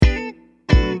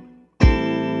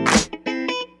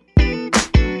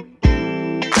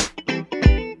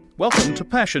Welcome to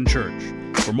Passion Church.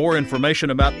 For more information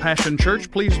about Passion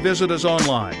Church, please visit us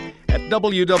online at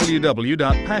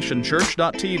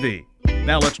www.passionchurch.tv.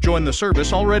 Now let's join the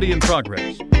service already in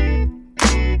progress.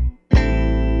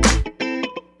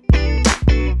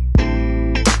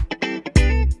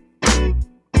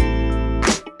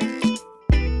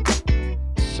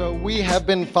 So we have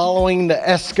been following the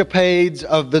escapades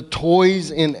of the toys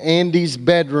in Andy's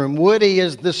bedroom. Woody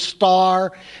is the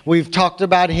star. We've talked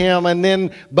about him. And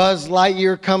then Buzz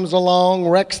Lightyear comes along,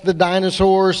 Rex the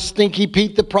dinosaur, Stinky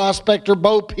Pete the prospector,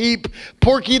 Bo Peep,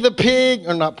 Porky the pig,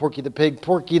 or not Porky the pig,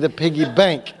 Porky the piggy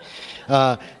bank.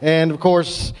 And of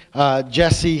course,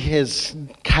 Jesse, his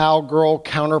cowgirl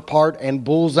counterpart, and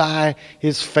Bullseye,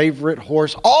 his favorite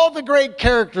horse. All the great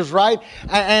characters, right?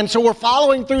 And so we're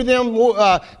following through them,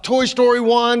 Toy Story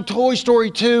 1, Toy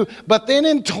Story 2, but then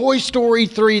in Toy Story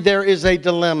 3, there is a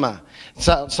dilemma.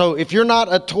 So if you're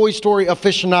not a Toy Story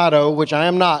aficionado, which I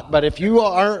am not, but if you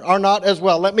are not as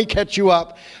well, let me catch you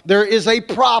up. There is a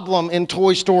problem in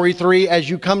Toy Story 3 as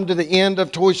you come to the end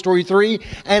of Toy Story 3,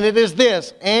 and it is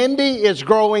this: Andy is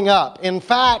growing up. In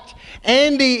fact,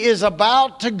 Andy is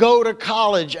about to go to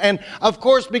college, and of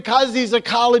course, because he's a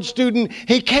college student,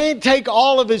 he can't take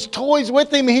all of his toys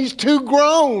with him. He's too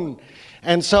grown.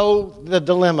 And so the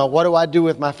dilemma, what do I do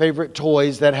with my favorite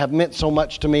toys that have meant so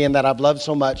much to me and that I've loved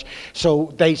so much?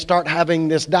 So they start having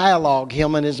this dialogue,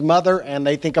 him and his mother, and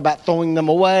they think about throwing them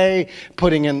away,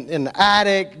 putting in the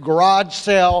attic, garage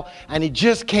sale, and he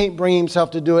just can't bring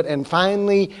himself to do it. And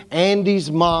finally,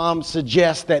 Andy's mom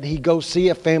suggests that he go see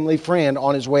a family friend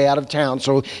on his way out of town.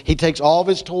 So he takes all of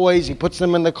his toys, he puts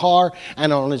them in the car,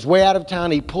 and on his way out of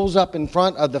town, he pulls up in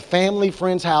front of the family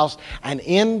friend's house, and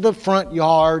in the front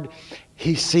yard,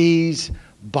 he sees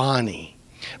Bonnie.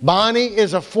 Bonnie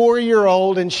is a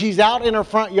 4-year-old, and she's out in her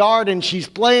front yard, and she's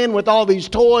playing with all these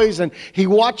toys, and he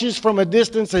watches from a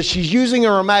distance as she's using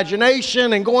her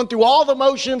imagination and going through all the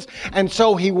motions. And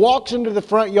so he walks into the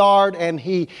front yard, and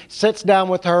he sits down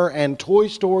with her, and Toy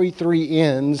Story 3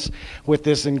 ends with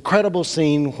this incredible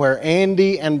scene where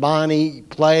Andy and Bonnie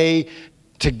play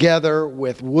together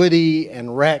with Woody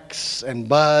and Rex and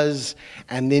Buzz,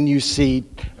 and then you see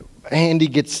Andy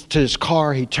gets to his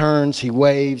car, he turns, he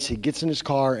waves, he gets in his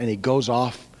car, and he goes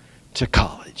off to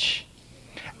college.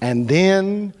 And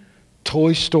then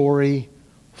Toy Story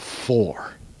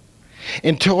 4.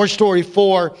 In Toy Story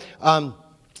 4,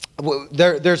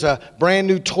 there's a brand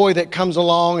new toy that comes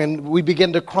along, and we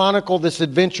begin to chronicle this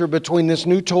adventure between this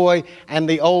new toy and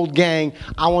the old gang.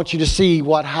 I want you to see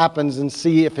what happens and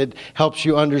see if it helps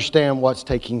you understand what's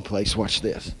taking place. Watch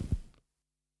this.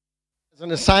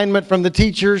 An assignment from the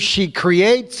teacher, she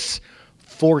creates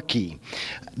Forky.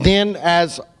 Then,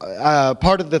 as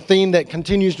part of the theme that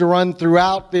continues to run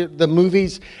throughout the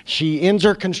movies, she ends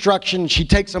her construction, she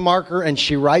takes a marker, and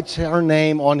she writes her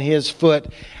name on his foot.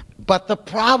 But the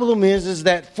problem is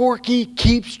that Forky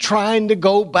keeps trying to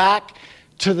go back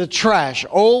to the trash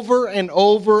over and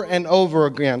over and over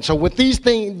again. So with these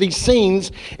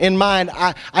scenes in mind,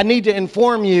 I need to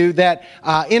inform you that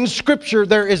in Scripture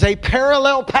there is a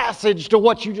parallel passage to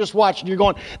what you just watched. And you're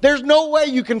going, there's no way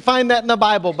you can find that in the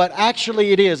Bible, but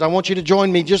actually it is. I want you to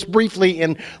join me just briefly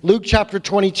in Luke chapter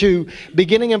 22,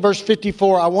 beginning in verse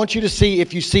 54. I want you to see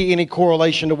if you see any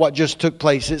correlation to what just took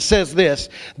place. It says this: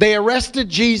 they arrested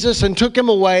Jesus and took him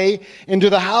away into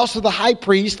the house of the high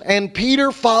priest, and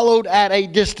Peter followed at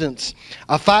a distance.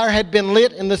 A fire had been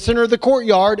lit in the center of the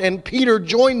courtyard, and Peter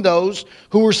joined those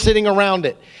who were sitting around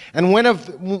it. And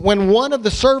when one of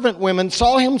the servant women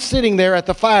saw him sitting there at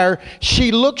the fire,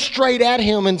 she looked straight at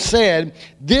him and said,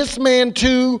 "This man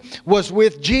too was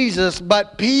with Jesus."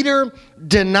 But Peter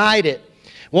denied it.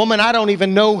 "Woman, I don't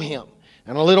even know him."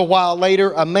 And a little while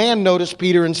later, a man noticed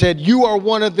Peter and said, "You are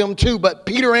one of them too." But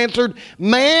Peter answered,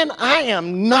 "Man, I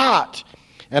am not."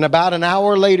 And about an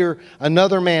hour later,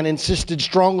 another man insisted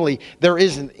strongly, "There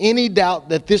isn't any doubt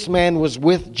that this man was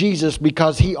with Jesus,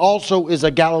 because he also is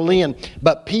a Galilean."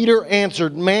 But Peter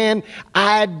answered, "Man,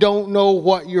 I don't know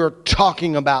what you're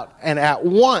talking about." And at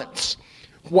once,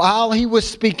 while he was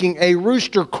speaking, a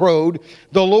rooster crowed.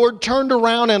 The Lord turned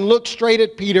around and looked straight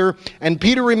at Peter, and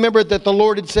Peter remembered that the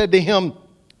Lord had said to him,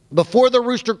 "Before the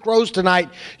rooster crows tonight,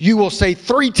 you will say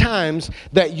 3 times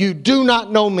that you do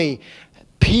not know me."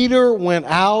 Peter went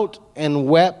out and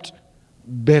wept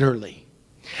bitterly.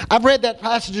 I've read that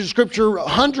passage of Scripture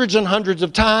hundreds and hundreds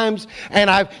of times, and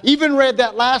I've even read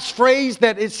that last phrase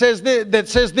that it says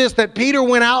that Peter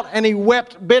went out and he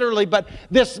wept bitterly. But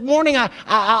this morning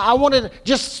I wanted to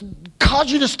just cause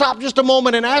you to stop just a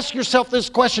moment and ask yourself this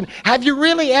question. Have you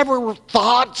really ever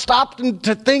stopped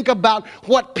to think about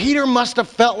what Peter must have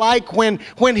felt like when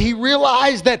he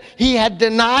realized that he had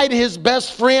denied his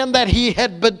best friend, that he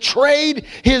had betrayed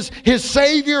his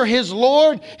Savior, his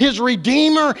Lord, his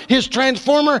Redeemer, his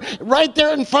Transformer, right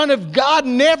there in front of God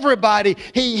and everybody.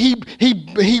 He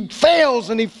fails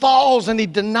and he falls and he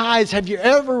denies. Have you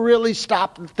ever really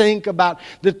stopped and think about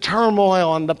the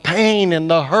turmoil and the pain and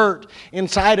the hurt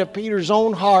inside of Peter's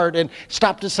own heart and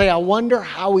stopped to say, I wonder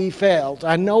how he felt?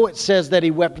 I know it says that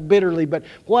he wept bitterly, but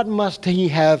what must he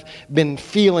have been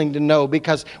feeling to know?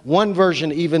 Because one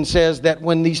version even says that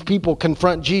when these people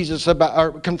confront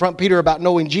Peter about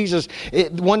knowing Jesus,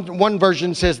 one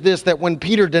version says this, that when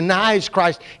Peter denies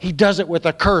Christ, he does it with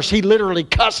a curse. He literally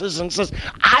cusses and says,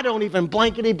 I don't even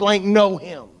blankety blank know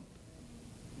him.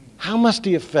 How must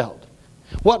he have felt?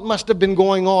 What must have been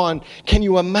going on? Can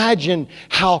you imagine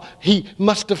how he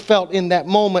must have felt in that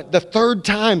moment? The third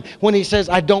time when he says,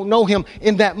 I don't know him,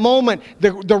 in that moment,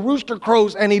 the rooster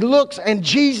crows and he looks and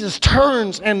Jesus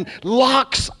turns and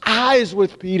locks eyes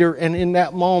with Peter. And in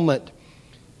that moment,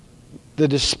 the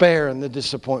despair and the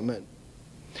disappointment.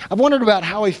 I've wondered about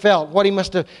how he felt, what he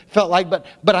must have felt like, but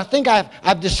I think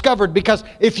I've discovered, because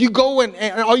if you go and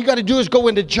all you got to do is go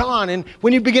into John, and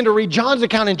when you begin to read John's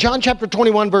account in John chapter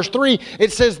 21 verse 3,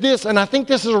 it says this, and I think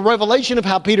this is a revelation of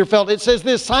how Peter felt. It says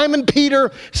this, Simon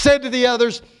Peter said to the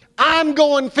others, I'm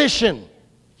going fishing.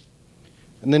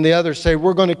 And then the others say,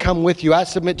 we're going to come with you. I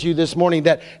submit to you this morning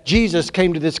that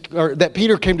that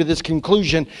Peter came to this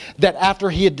conclusion that after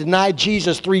he had denied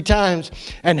Jesus 3 times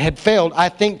and had failed, I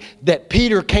think that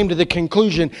Peter came to the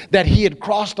conclusion that he had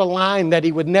crossed a line that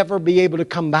he would never be able to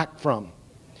come back from.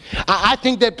 I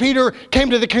think that Peter came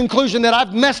to the conclusion that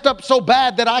I've messed up so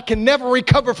bad that I can never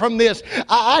recover from this.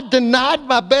 I denied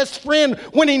my best friend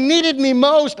when he needed me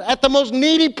most, at the most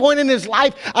needy point in his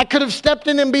life. I could have stepped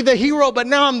in and be the hero, but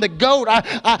now I'm the goat.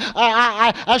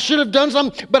 I should have done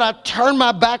something, but I turned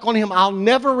my back on him. I'll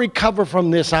never recover from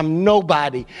this. I'm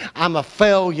nobody. I'm a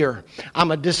failure.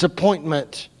 I'm a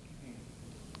disappointment.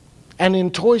 And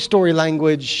in Toy Story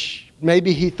language,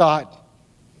 maybe he thought,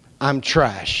 I'm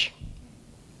trash.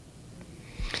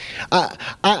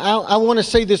 I want to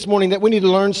say this morning that we need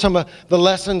to learn some of the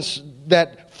lessons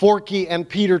that Forky and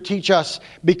Peter teach us,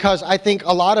 because I think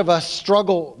a lot of us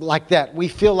struggle like that. We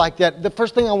feel like that. The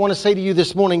first thing I want to say to you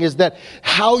this morning is that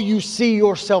how you see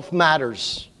yourself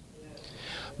matters,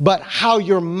 but how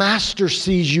your master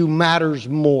sees you matters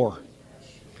more.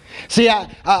 See,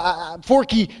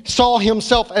 Forky saw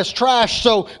himself as trash,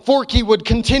 so Forky would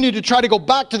continue to try to go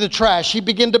back to the trash. He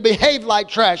began to behave like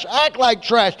trash, act like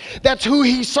trash. That's who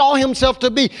he saw himself to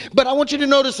be. But I want you to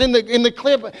notice in the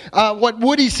clip what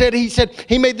Woody said.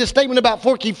 He made this statement about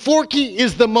Forky. Forky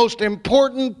is the most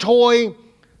important toy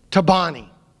to Bonnie.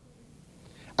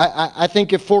 I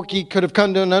think if Forky could have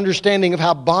come to an understanding of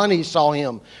how Bonnie saw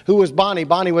him. Who was Bonnie?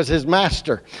 Bonnie was his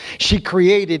master. She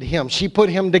created him. She put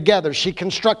him together. She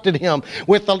constructed him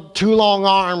with the 2 long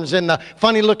arms and the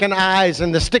funny looking eyes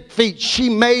and the stick feet. She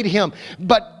made him.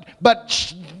 But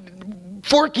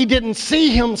Forky didn't see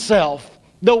himself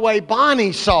the way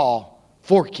Bonnie saw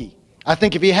Forky. I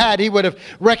think if he had, he would have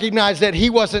recognized that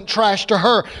he wasn't trash to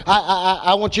her.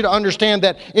 I want you to understand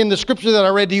that in the scripture that I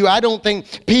read to you, I don't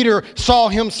think Peter saw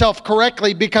himself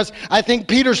correctly, because I think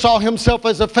Peter saw himself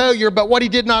as a failure, but what he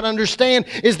did not understand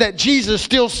is that Jesus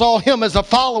still saw him as a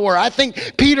follower. I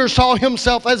think Peter saw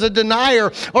himself as a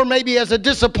denier or maybe as a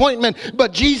disappointment,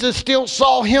 but Jesus still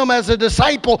saw him as a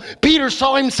disciple. Peter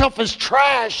saw himself as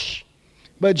trash,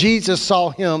 but Jesus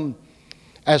saw him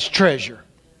as treasure.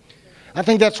 I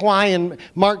think that's why in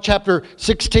Mark chapter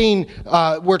 16,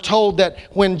 we're told that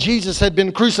when Jesus had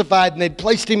been crucified and they'd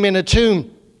placed him in a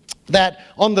tomb, that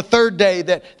on the 3rd day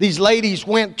that these ladies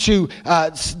went to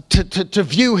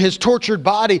view his tortured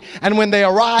body. And when they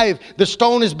arrive, the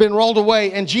stone has been rolled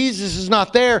away and Jesus is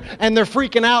not there, and they're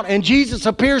freaking out. And Jesus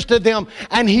appears to them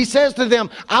and he says to them,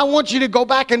 I want you to go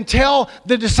back and tell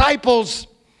the disciples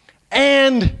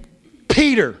and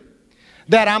Peter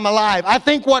that I'm alive. I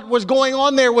think what was going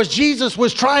on there was Jesus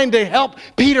was trying to help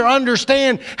Peter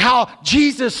understand how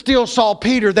Jesus still saw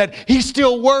Peter, that he's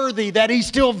still worthy, that he's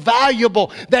still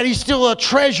valuable, that he's still a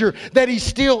treasure, that he's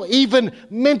still even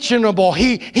mentionable.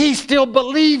 He still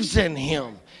believes in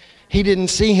him. He didn't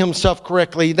see himself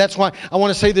correctly. That's why I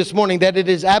want to say this morning that it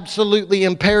is absolutely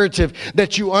imperative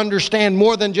that you understand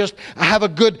more than just have a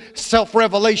good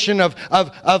self-revelation of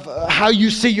how you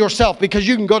see yourself, because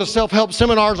you can go to self-help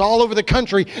seminars all over the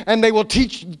country and they will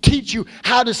teach you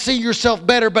how to see yourself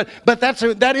better. But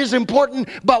that is important.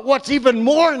 But what's even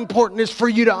more important is for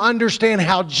you to understand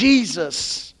how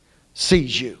Jesus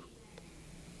sees you.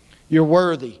 You're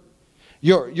worthy.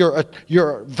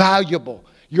 You're valuable.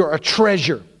 You're a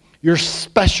treasure. You're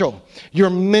special.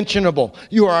 You're mentionable.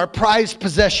 You are a prized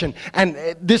possession.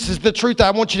 And this is the truth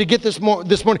I want you to get this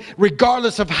morning.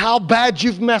 Regardless of how bad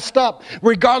you've messed up,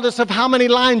 regardless of how many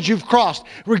lines you've crossed,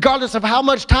 regardless of how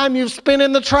much time you've spent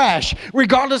in the trash,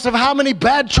 regardless of how many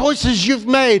bad choices you've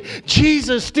made,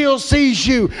 Jesus still sees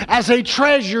you as a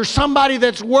treasure, somebody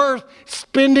that's worth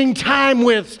spending time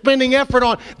with, spending effort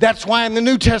on. That's why in the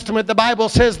New Testament the Bible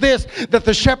says this, that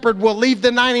the shepherd will leave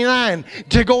the 99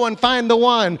 to go and find the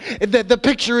one. The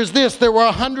picture is this. There were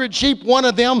 100 sheep. One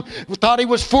of them thought he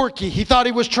was Forky. He thought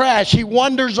he was trash. He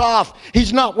wanders off.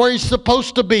 He's not where he's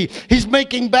supposed to be. He's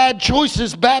making bad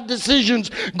choices, bad decisions,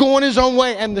 going his own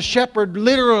way. And the shepherd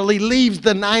literally leaves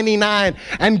the 99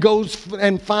 and goes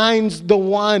and finds the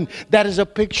one. That is a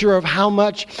picture of how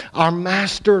much our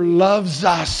master loves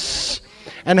us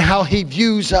and how he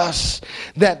views us.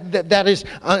 That is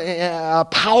a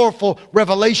powerful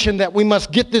revelation that we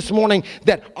must get this morning,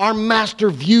 that our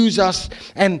master views us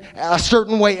in a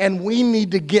certain way, and we need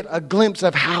to get a glimpse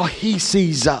of how he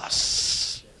sees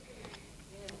us.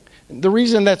 The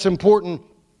reason that's important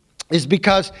is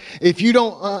because if you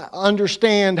don't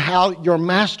understand how your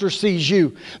master sees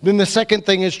you, then the second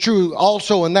thing is true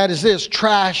also, and that is this: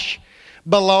 trash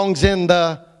belongs in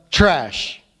the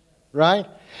trash, right?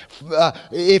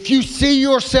 If you see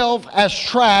yourself as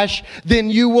trash,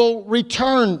 then you will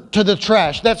return to the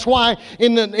trash. That's why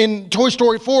in Toy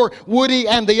Story 4, Woody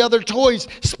and the other toys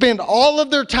spend all of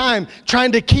their time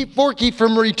trying to keep Forky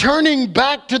from returning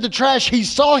back to the trash. He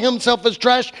saw himself as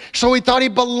trash, so he thought he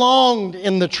belonged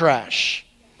in the trash.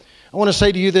 I want to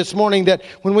say to you this morning that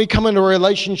when we come into a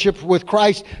relationship with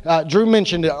Christ, Drew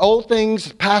mentioned it, old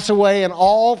things pass away and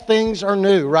all things are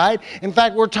new, right? In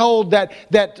fact, we're told that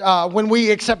when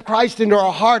we accept Christ into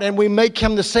our heart and we make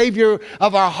him the Savior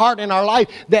of our heart and our life,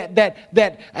 that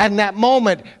in that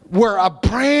moment, we're a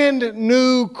brand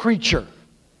new creature.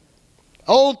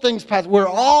 Old things pass. We're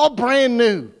all brand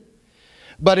new.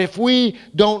 But if we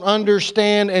don't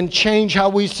understand and change how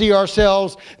we see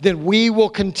ourselves, then we will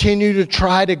continue to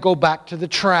try to go back to the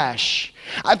trash.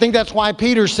 I think that's why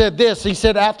Peter said this. He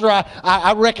said, after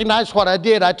I recognized what I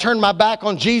did, I turned my back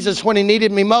on Jesus when he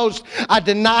needed me most. I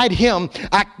denied him.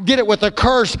 I did it with a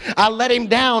curse. I let him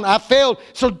down. I failed.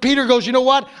 So Peter goes, you know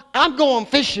what? I'm going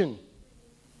fishing.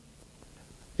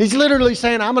 He's literally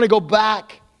saying, I'm going to go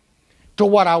back to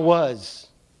what I was.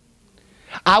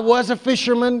 I was a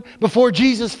fisherman before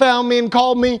Jesus found me and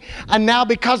called me. And now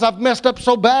because I've messed up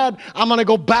so bad, I'm going to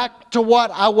go back to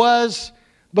what I was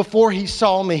before he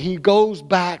saw me. He goes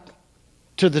back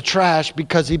to the trash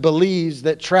because he believes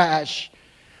that trash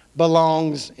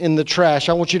belongs in the trash.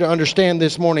 I want you to understand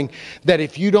this morning that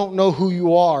if you don't know who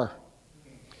you are,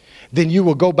 then you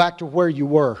will go back to where you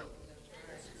were.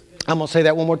 I'm going to say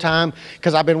that one more time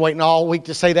because I've been waiting all week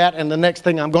to say that. And the next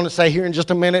thing I'm going to say here in just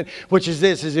a minute, which is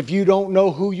this, is if you don't know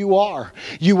who you are,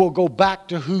 you will go back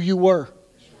to who you were.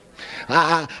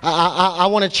 I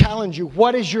want to challenge you.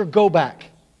 What is your go back?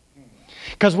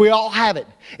 Because we all have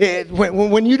it.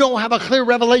 When you don't have a clear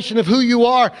revelation of who you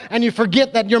are and you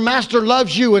forget that your master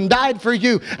loves you and died for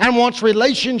you and wants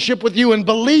relationship with you and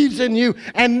believes in you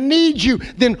and needs you,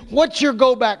 then what's your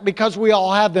go back? Because we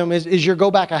all have them. Is your go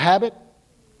back a habit?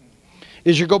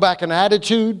 Is your go back an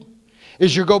attitude?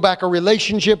 Is your go back a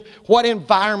relationship? What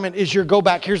environment is your go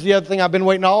back? Here's the other thing I've been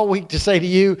waiting all week to say to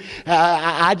you.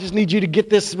 I just need you to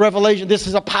get this revelation. This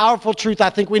is a powerful truth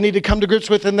I think we need to come to grips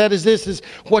with, and that is this, is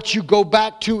what you go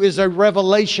back to is a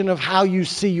revelation of how you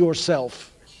see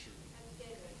yourself.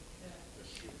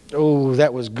 Oh,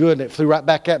 that was good. It flew right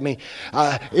back at me.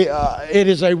 It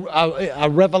is a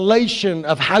revelation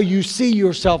of how you see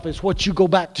yourself is what you go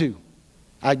back to.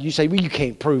 You say, well, you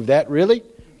can't prove that, really?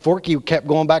 Forky kept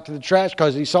going back to the trash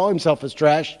because he saw himself as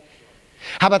trash.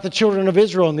 How about the children of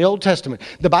Israel in the Old Testament?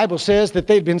 The Bible says that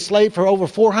they've been slaves for over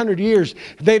 400 years.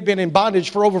 They've been in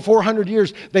bondage for over 400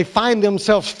 years. They find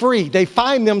themselves free. They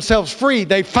find themselves free.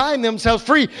 They find themselves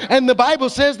free. And the Bible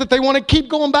says that they want to keep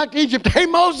going back to Egypt. Hey,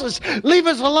 Moses, leave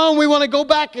us alone. We want to go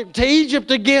back to Egypt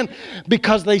again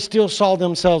because they still saw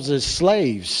themselves as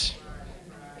slaves.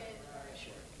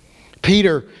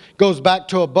 Peter goes back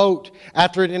to a boat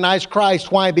after it denies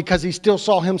Christ. Why? Because he still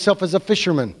saw himself as a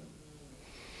fisherman.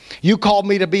 You called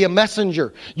me to be a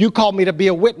messenger. You called me to be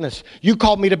a witness. You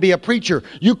called me to be a preacher.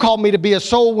 You called me to be a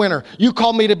soul winner. You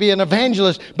called me to be an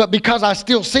evangelist. But because I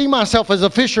still see myself as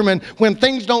a fisherman, when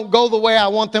things don't go the way I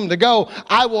want them to go,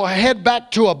 I will head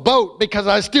back to a boat because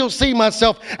I still see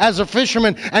myself as a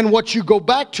fisherman. And what you go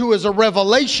back to is a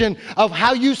revelation of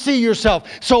how you see yourself.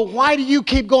 So why do you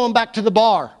keep going back to the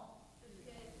bar?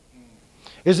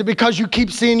 Is it because you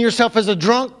keep seeing yourself as a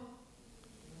drunk?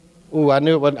 Ooh, I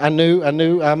knew. I'm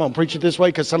going to preach it this way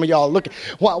because some of y'all look.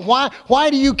 Why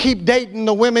do you keep dating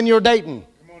the women you're dating?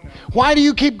 Why do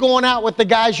you keep going out with the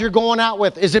guys you're going out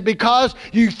with? Is it because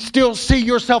you still see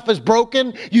yourself as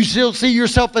broken? You still see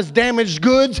yourself as damaged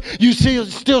goods? You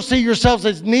still see yourselves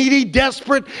as needy,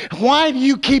 desperate? Why do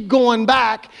you keep going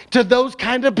back to those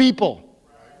kind of people?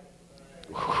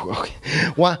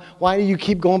 Why do you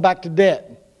keep going back to debt?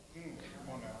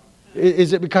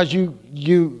 Is it because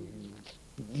you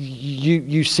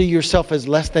see yourself as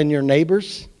less than your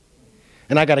neighbors?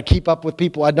 And I got to keep up with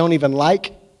people I don't even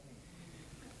like?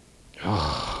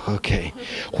 Oh, okay.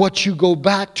 What you go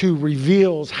back to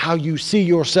reveals how you see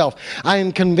yourself. I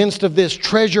am convinced of this.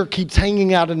 Treasure keeps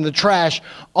hanging out in the trash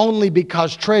only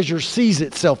because treasure sees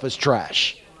itself as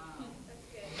trash.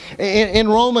 In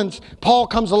Romans, Paul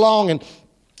comes along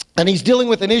and he's dealing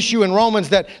with an issue in Romans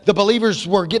that the believers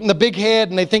were getting the big head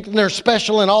and they think they're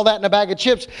special and all that in a bag of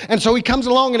chips. And so he comes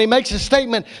along and he makes a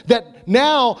statement that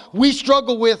now we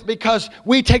struggle with because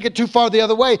we take it too far the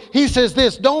other way. He says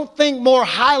this: don't think more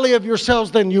highly of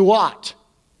yourselves than you ought.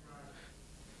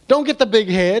 Don't get the big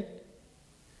head.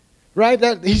 Right?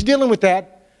 He's dealing with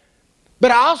that.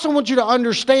 But I also want you to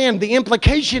understand the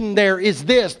implication there is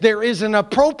this: there is an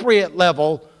appropriate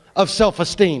level of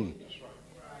self-esteem.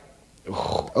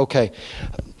 Okay.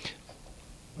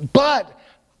 But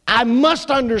I must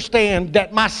understand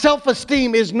that my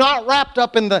self-esteem is not wrapped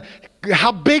up in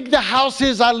how big the house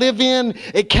is I live in.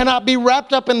 It cannot be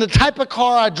wrapped up in the type of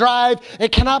car I drive.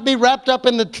 It cannot be wrapped up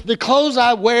in the clothes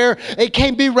I wear. It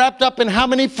can't be wrapped up in how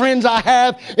many friends I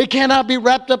have. It cannot be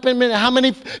wrapped up in how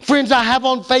many friends I have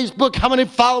on Facebook, how many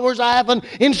followers I have on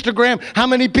Instagram, how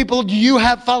many people do you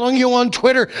have following you on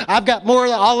Twitter. I've got more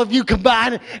than all of you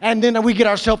combined, and then we get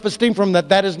our self-esteem from that.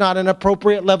 That is not an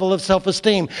appropriate level of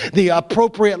self-esteem. The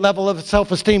appropriate level of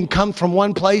self-esteem comes from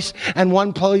one place and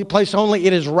one place only.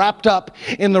 It is wrapped up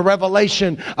in the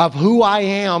revelation of who I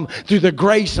am through the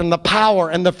grace and the power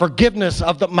and the forgiveness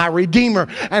of my Redeemer.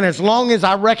 And as long as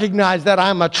I recognize that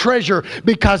I'm a treasure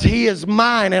because He is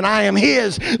mine and I am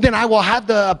His, then I will have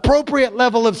the appropriate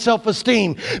level of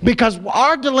self-esteem. Because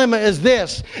our dilemma is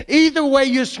this: either way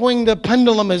you swing the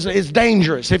pendulum is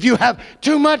dangerous. If you have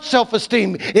too much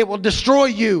self-esteem, it will destroy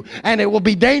you and it will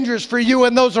be dangerous for you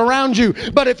and those around you.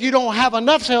 But if you don't have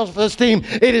enough self-esteem,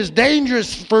 it is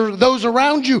dangerous for those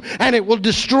around you and it will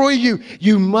destroy you.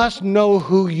 You must know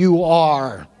who you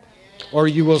are, or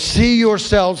you will see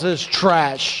yourselves as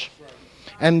trash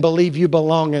and believe you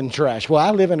belong in trash. Well,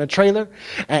 I live in a trailer,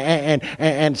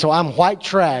 and so I'm white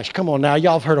trash. Come on now,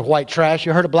 y'all have heard of white trash.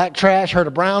 You heard of black trash, heard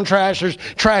of brown trash. There's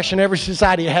trash in every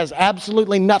society. It has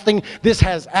absolutely nothing. This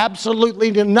has absolutely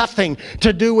nothing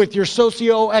to do with your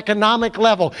socioeconomic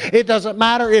level. It doesn't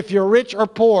matter if you're rich or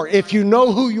poor. If you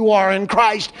know who you are in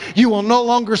Christ, you will no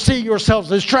longer see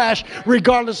yourselves as trash,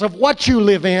 regardless of what you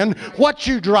live in, what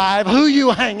you drive, who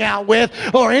you hang out with,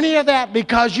 or any of that,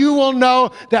 because you will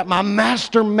know that my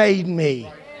Master made me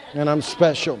and I'm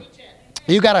special.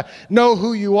 You got to know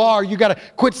who you are. You got to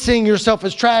quit seeing yourself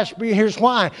as trash. Here's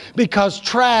why: because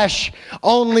trash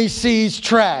only sees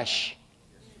trash.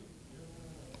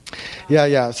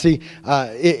 Yeah. See,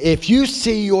 if you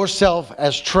see yourself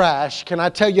as trash, can I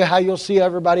tell you how you'll see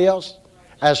everybody else?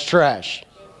 As trash.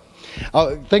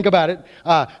 Think about it.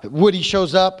 Woody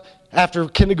shows up after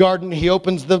kindergarten. He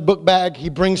opens the book bag. He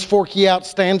brings Forky out,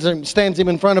 stands him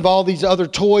in front of all these other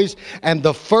toys. And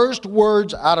the first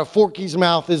words out of Forky's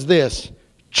mouth is this: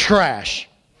 trash.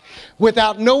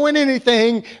 Without knowing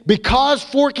anything, because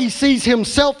Forky sees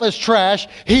himself as trash,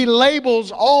 he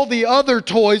labels all the other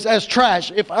toys as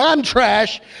trash. If I'm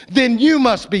trash, then you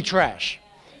must be trash.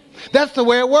 That's the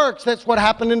way it works. That's what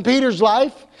happened in Peter's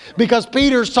life. Because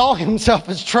Peter saw himself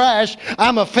as trash.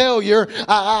 I'm a failure.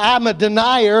 I'm a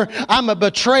denier. I'm a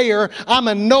betrayer. I'm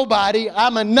a nobody.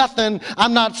 I'm a nothing.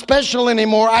 I'm not special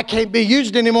anymore. I can't be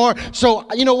used anymore.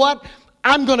 So you know what?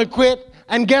 I'm going to quit.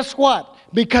 And guess what?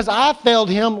 Because I failed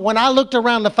him, when I looked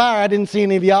around the fire, I didn't see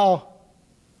any of y'all.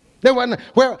 There wasn't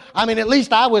at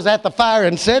least I was at the fire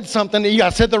and said something. I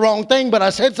said the wrong thing, but I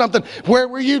said something. Where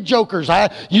were you jokers?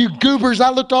 You goobers.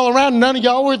 I looked all around. None of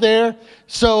y'all were there.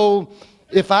 So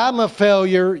if I'm a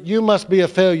failure, you must be a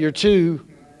failure too.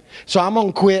 So I'm going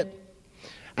to quit,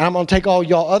 and I'm going to take all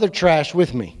y'all other trash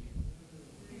with me.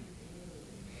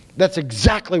 That's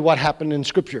exactly what happened in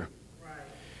Scripture.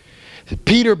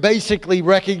 Peter basically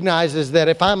recognizes that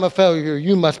if I'm a failure,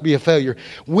 you must be a failure.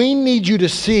 We need you to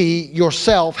see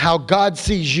yourself how God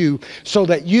sees you, so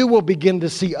that you will begin to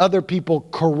see other people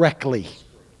correctly.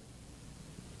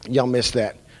 Y'all missed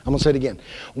that. I'm going to say it again.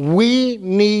 We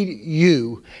need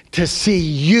you to see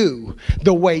you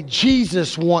the way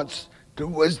Jesus wants,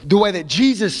 the way that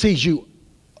Jesus sees you.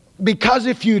 Because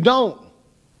if you don't,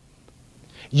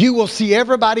 you will see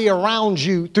everybody around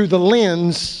you through the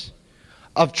lens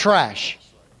of trash.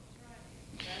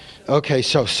 Okay,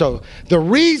 so the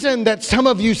reason that some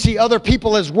of you see other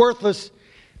people as worthless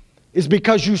is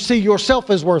because you see yourself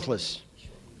as worthless.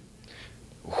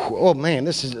 Oh man,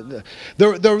 this is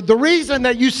the reason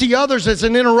that you see others as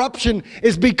an interruption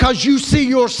is because you see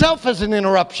yourself as an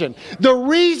interruption. The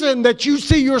reason that you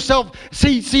see yourself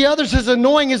see others as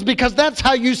annoying is because that's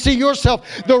how you see yourself.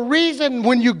 The reason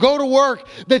when you go to work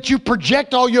that you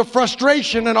project all your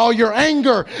frustration and all your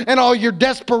anger and all your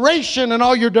desperation and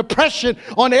all your depression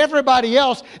on everybody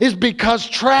else is because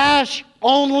trash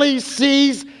only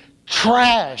sees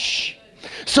trash.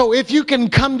 So if you can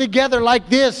come together like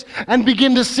this and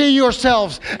begin to see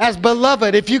yourselves as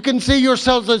beloved, if you can see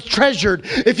yourselves as treasured,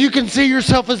 if you can see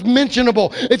yourself as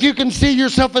mentionable, if you can see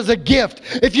yourself as a gift,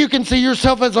 if you can see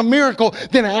yourself as a miracle,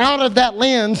 then out of that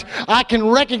lens, I can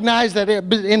recognize that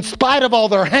in spite of all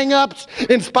their hang-ups,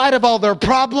 in spite of all their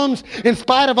problems, in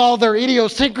spite of all their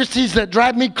idiosyncrasies that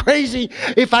drive me crazy,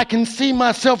 if I can see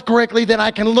myself correctly, then I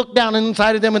can look down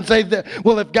inside of them and say, that,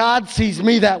 well, if God sees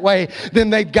me that way,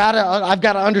 then I've got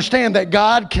to understand that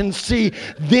God can see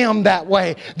them that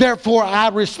way. Therefore, I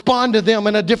respond to them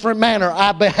in a different manner.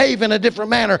 I behave in a different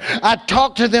manner. I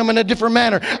talk to them in a different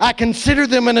manner. I consider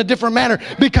them in a different manner.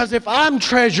 Because if I'm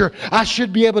treasure, I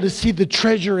should be able to see the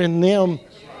treasure in them.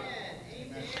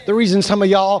 The reason some of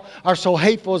y'all are so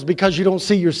hateful is because you don't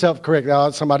see yourself correctly.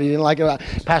 Oh, somebody didn't like it.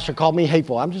 Pastor called me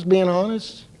hateful. I'm just being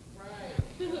honest.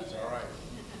 That's all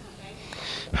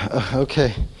right.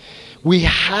 Okay. We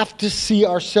have to see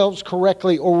ourselves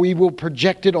correctly or we will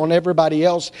project it on everybody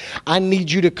else. I need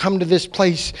you to come to this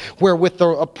place where with the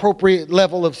appropriate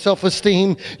level of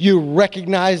self-esteem, you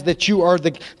recognize that you are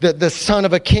the son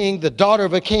of a king, the daughter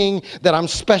of a king, that I'm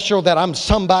special, that I'm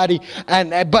somebody.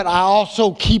 But I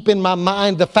also keep in my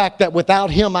mind the fact that without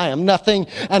him, I am nothing.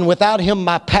 And without him,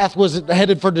 my path was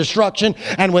headed for destruction.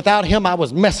 And without him, I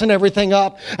was messing everything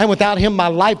up. And without him, my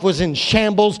life was in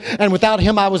shambles. And without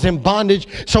him, I was in bondage.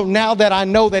 So now that I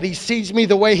know that he sees me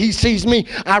the way he sees me,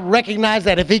 I recognize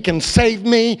that if he can save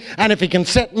me and if he can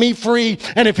set me free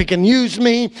and if he can use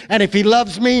me and if he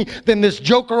loves me, then this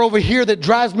joker over here that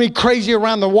drives me crazy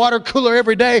around the water cooler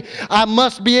every day, I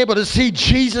must be able to see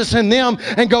Jesus in them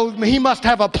and go, he must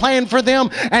have a plan for them.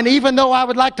 And even though I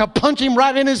would like to punch him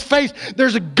right in his face,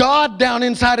 there's a God down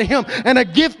inside of him and a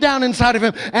gift down inside of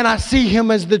him, and I see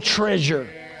him as the treasure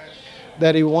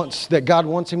that God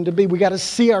wants him to be. We got to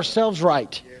see ourselves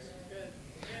right.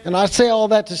 And I say all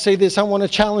that to say this. I want to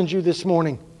challenge you this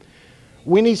morning.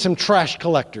 We need some trash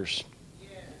collectors.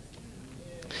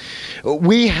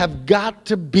 We have got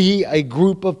to be a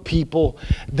group of people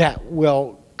that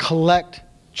will collect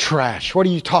trash. What are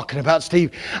you talking about,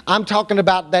 Steve? I'm talking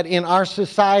about that in our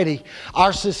society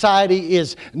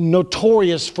is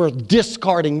notorious for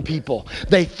discarding people.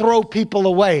 They throw people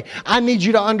away. I need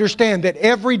you to understand that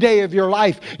every day of your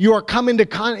life, you are coming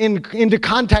into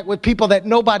contact with people that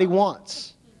nobody wants.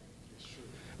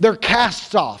 They're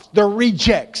cast off. They're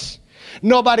rejects.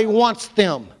 Nobody wants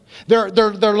them. Their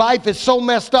life is so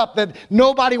messed up that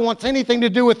nobody wants anything to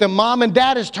do with them. Mom and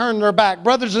dad has turned their back.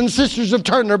 Brothers and sisters have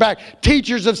turned their back.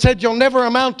 Teachers have said you'll never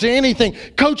amount to anything.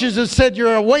 Coaches have said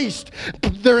you're a waste.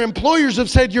 Their employers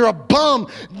have said you're a bum.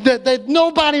 That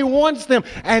nobody wants them.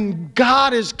 And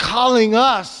God is calling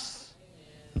us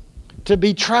to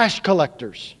be trash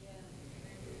collectors.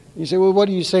 You say, well, what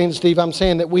are you saying, Steve? I'm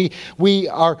saying that we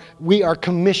are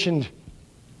commissioned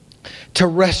to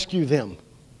rescue them.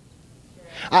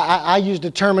 I used a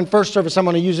term in first service. I'm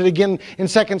going to use it again in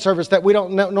second service that we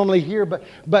don't normally hear, but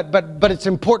it's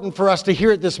important for us to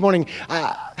hear it this morning.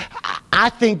 I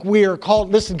think we are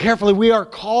called, listen carefully, we are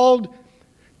called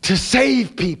to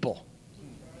save people.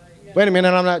 Wait a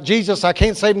minute, I'm not Jesus. I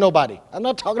can't save nobody. I'm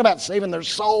not talking about saving their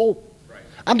soul.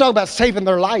 I'm talking about saving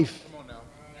their life.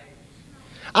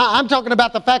 I'm talking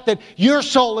about the fact that your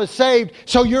soul is saved,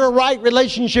 so you're a right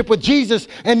relationship with Jesus,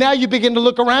 and now you begin to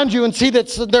look around you and see that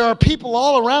there are people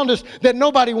all around us that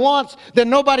nobody wants, that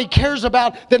nobody cares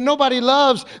about, that nobody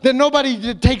loves, that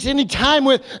nobody takes any time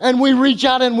with, and we reach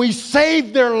out and we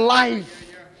save their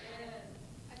life.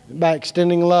 by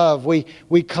extending love. We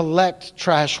collect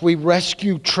trash. We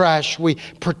rescue trash. We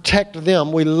protect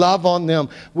them. We love on them.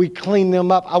 We clean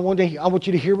them up. I want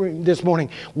you to hear me this morning.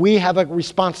 We have a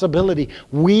responsibility.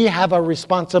 We have a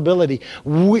responsibility.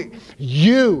 We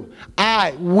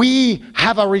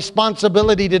have a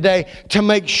responsibility today to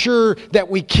make sure that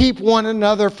we keep one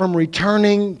another from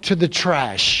returning to the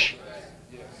trash.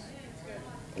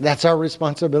 That's our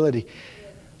responsibility.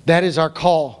 That is our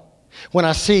call. When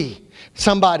I see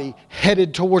somebody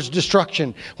headed towards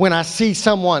destruction, when I see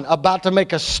someone about to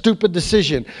make a stupid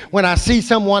decision, when I see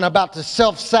someone about to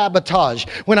self-sabotage,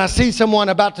 when I see someone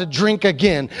about to drink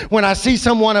again, when I see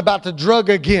someone about to drug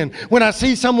again, when I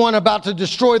see someone about to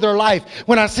destroy their life,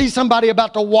 when I see somebody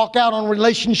about to walk out on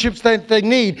relationships that they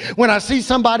need, when I see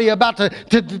somebody about to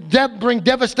bring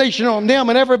devastation on them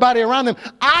and everybody around them,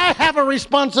 I have a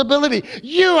responsibility.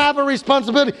 You have a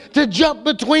responsibility to jump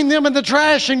between them and the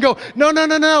trash and go, no,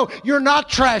 you're not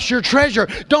trash, you're treasure.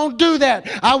 Don't do that.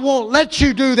 I won't let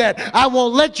you do that. I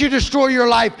won't let you destroy your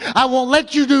life. I won't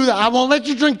let you do that. I won't let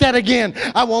you drink that again.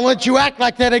 I won't let you act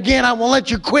like that again. I won't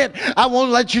let you quit. I won't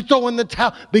let you throw in the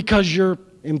towel, because you're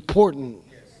important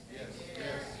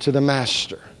to the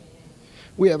Master.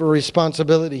 We have a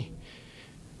responsibility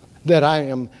that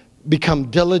I become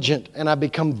diligent and I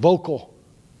become vocal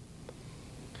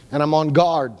and I'm on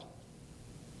guard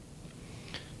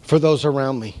for those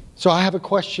around me. So I have a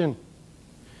question.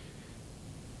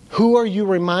 Who are you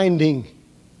reminding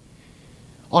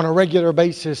on a regular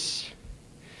basis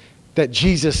that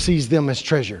Jesus sees them as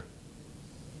treasure?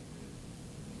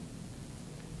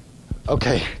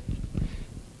 Okay.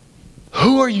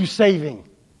 Who are you saving?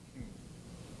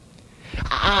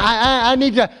 I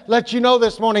need to let you know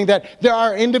this morning that there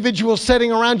are individuals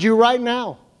sitting around you right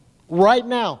now,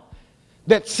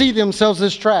 that see themselves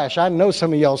as trash. I know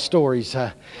some of y'all's stories.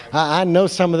 I know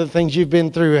some of the things you've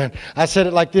been through. And I said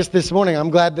it like this morning.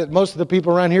 I'm glad that most of the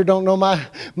people around here don't know my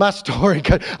story.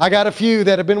 'Cause I got a few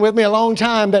that have been with me a long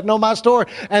time that know my story.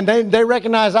 And they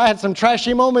recognize I had some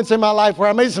trashy moments in my life where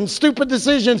I made some stupid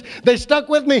decisions. They stuck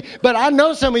with me. But I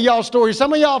know some of y'all's stories.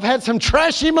 Some of y'all have had some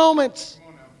trashy moments.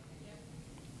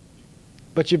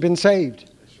 But you've been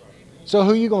saved. So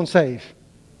who are you going to save?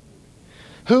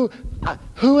 Who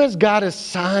has God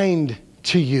assigned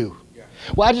to you?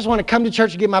 Well, I just want to come to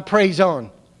church and get my praise on.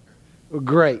 Well,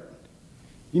 great.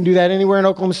 You can do that anywhere in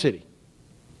Oklahoma City.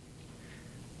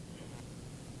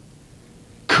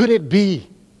 Could it be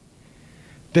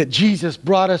that Jesus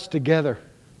brought us together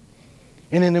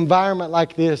in an environment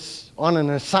like this on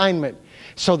an assignment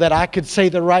so that I could say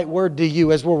the right word to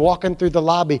you as we're walking through the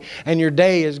lobby and your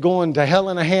day is going to hell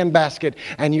in a handbasket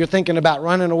and you're thinking about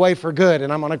running away for good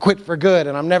and I'm going to quit for good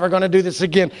and I'm never going to do this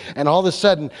again. And all of a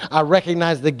sudden I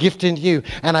recognize the gift in you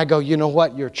and I go, you know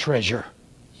what? You're treasure.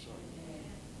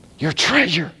 You're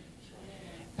treasure.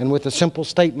 And with a simple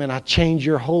statement, I change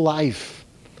your whole life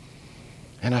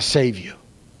and I save you.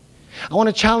 I want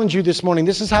to challenge you this morning.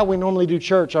 This is how we normally do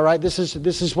church, all right? This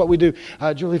is what we do.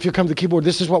 Julie, if you come to the keyboard,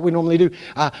 this is what we normally do.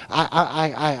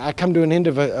 I come to an end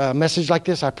of a message like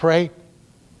this. I pray,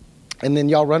 and then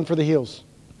y'all run for the hills.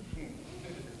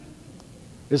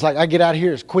 It's like I get out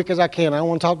here as quick as I can. I don't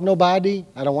want to talk to nobody.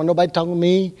 I don't want nobody talking to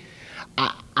me.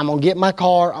 I'm going to get in my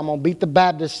car. I'm going to beat the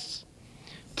Baptists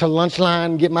to lunch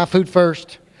line, get my food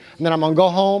first. And then I'm going to go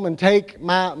home and take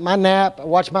my nap,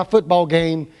 watch my football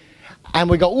game. And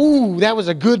we go, ooh, that was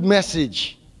a good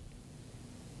message.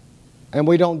 And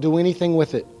we don't do anything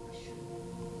with it.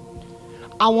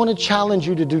 I want to challenge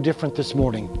you to do different this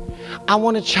morning. I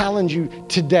want to challenge you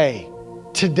today.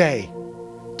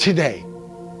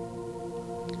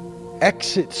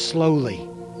 Exit slowly.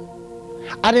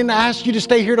 I didn't ask you to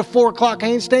stay here to 4 o'clock. I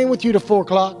ain't staying with you to 4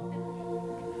 o'clock.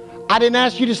 I didn't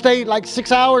ask you to stay like 6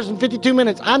 hours and 52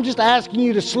 minutes. I'm just asking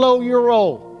you to slow your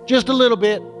roll just a little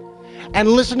bit. And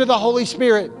listen to the Holy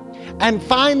Spirit and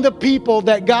find the people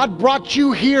that God brought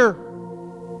you here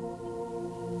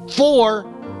for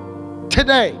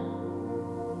today.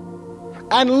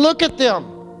 And look at them.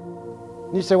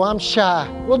 You say, well, I'm shy.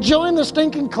 Well, join the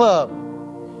stinking club.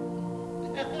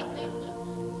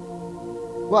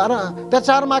 Well, that's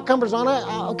out of my comfort zone.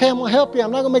 Okay, I'm going to help you.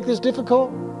 I'm not going to make this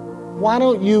difficult. Why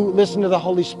don't you listen to the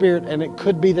Holy Spirit? And it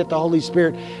could be that the Holy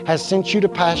Spirit has sent you to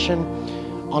Passion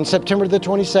on September the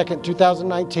 22nd,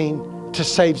 2019, to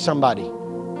save somebody.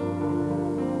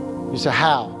 You say,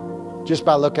 how? Just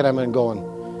by looking at them and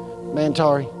going, man,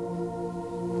 Tari,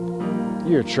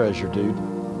 you're a treasure, dude.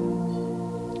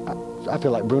 I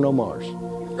feel like Bruno Mars.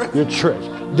 You're a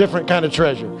treasure. Different kind of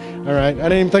treasure. All right. I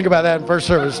didn't even think about that in first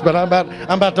service, but I'm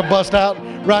about to bust out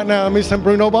right now. I mean, some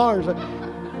Bruno Mars.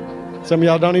 Some of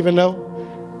y'all don't even know.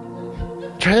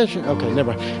 treasure. Okay,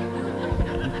 never mind.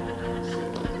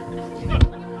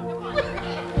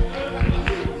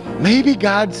 Maybe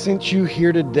God sent you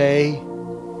here today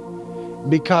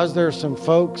because there are some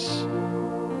folks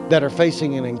that are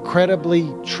facing an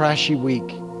incredibly trashy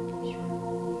week.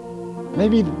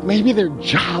 Maybe their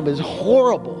job is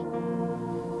horrible.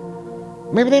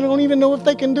 Maybe they don't even know if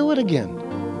they can do it again.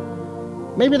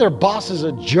 Maybe their boss is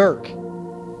a jerk.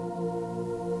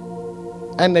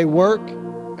 And they work,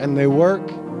 and they work,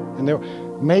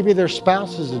 and maybe their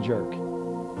spouse is a jerk.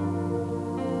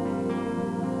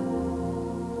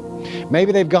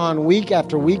 Maybe they've gone week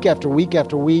after week after week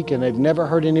after week, and they've never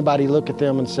heard anybody look at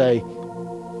them and say,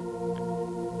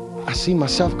 I see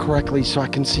myself correctly, so I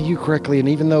can see you correctly. And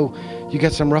even though you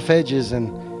got some rough edges,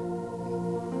 and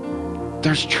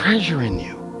there's treasure in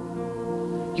you.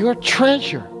 You're a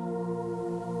treasure.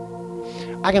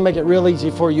 I can make it real easy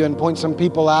for you and point some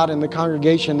people out in the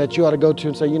congregation that you ought to go to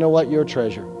and say, you know what, you're a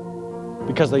treasure,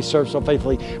 because they serve so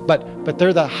faithfully. But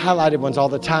they're the highlighted ones all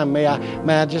the time. May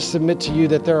I just submit to you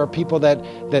that there are people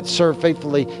that serve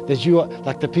faithfully, that you,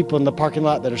 like the people in the parking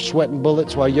lot that are sweating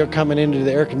bullets while you're coming into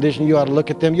the air conditioning. You ought to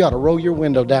look at them. You ought to roll your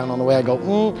window down on the way I go,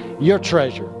 you're a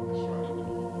treasure.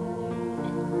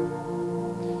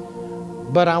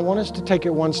 But I want us to take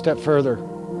it one step further.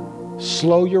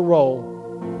 Slow your roll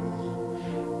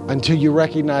until you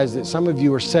recognize that some of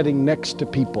you are sitting next to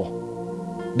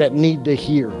people that need to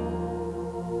hear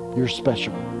you're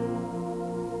special.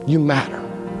 You matter.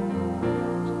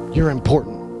 You're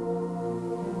important.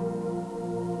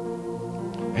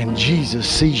 And Jesus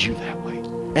sees you that way.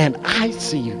 And I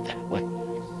see you that way.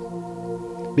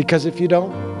 Because if you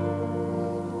don't,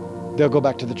 they'll go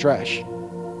back to the trash.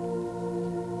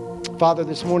 Father,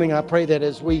 this morning I pray that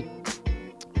as we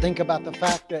think about the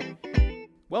fact that...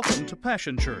 Welcome to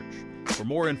Passion Church. For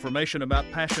more information about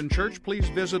Passion Church, please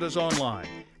visit us online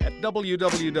at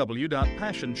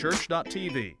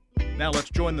www.passionchurch.tv. Now let's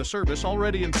join the service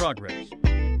already in progress.